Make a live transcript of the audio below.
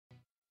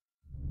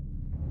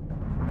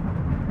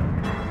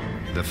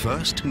The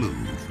first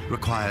move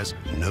requires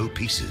no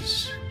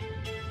pieces.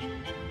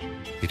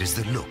 It is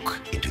the look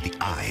into the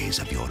eyes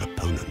of your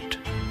opponent,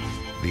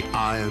 the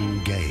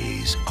iron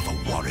gaze of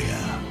a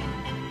warrior,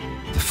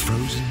 the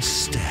frozen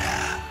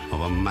stare of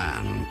a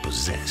man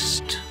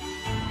possessed,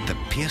 the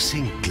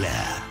piercing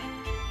glare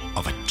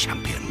of a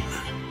champion.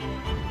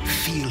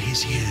 Feel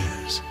his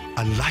years,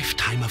 a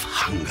lifetime of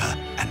hunger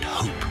and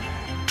hope,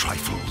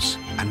 trifles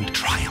and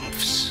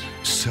triumphs.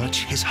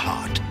 Search his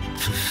heart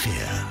for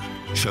fear.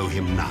 Show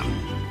him none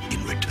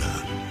in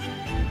return.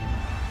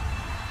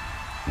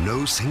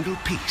 No single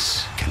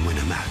piece can win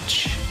a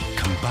match.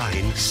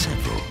 Combine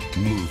several,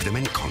 move them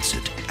in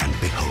concert, and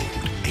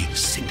behold a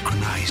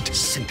synchronized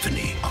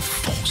symphony of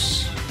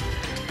force.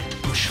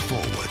 Push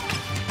forward,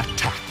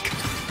 attack,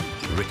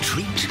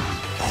 retreat,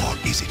 or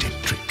is it a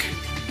trick?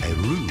 A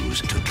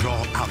ruse to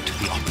draw out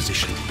the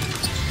opposition.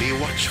 Be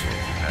watchful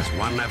as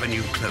one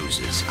avenue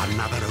closes,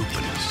 another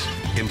opens.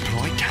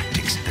 Employ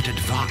tactics that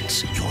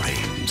advance your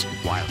aims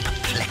while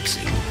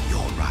perplexing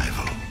your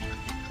rival.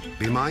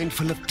 Be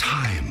mindful of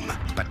time,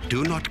 but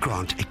do not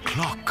grant a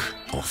clock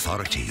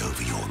authority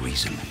over your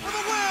reason.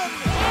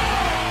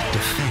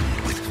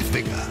 Defend with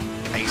vigor.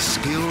 A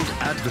skilled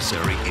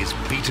adversary is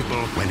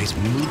beatable when his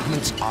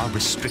movements are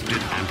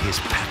restricted and his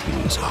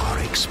patterns are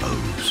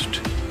exposed.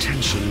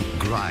 Tension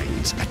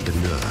grinds at the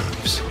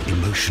nerves.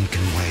 Emotion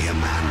can weigh a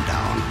man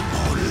down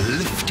or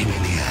lift him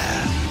in the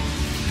air.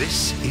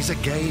 This is a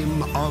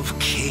game of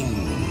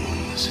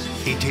kings.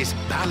 It is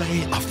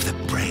ballet of the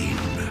brain,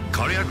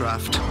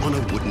 choreographed on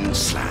a wooden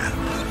slab.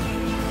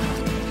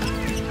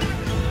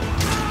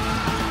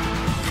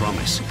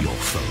 Promise your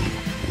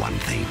foe one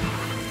thing: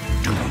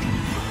 doom.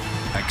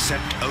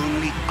 Accept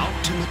only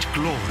ultimate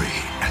glory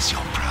as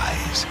your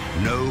prize.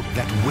 Know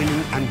that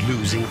winning and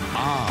losing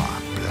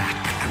are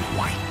black and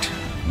white.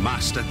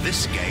 Master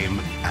this game,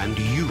 and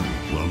you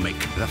will make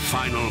the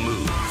final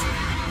move.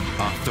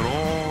 After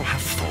all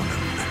have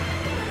fallen,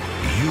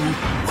 you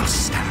will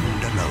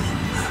stand alone.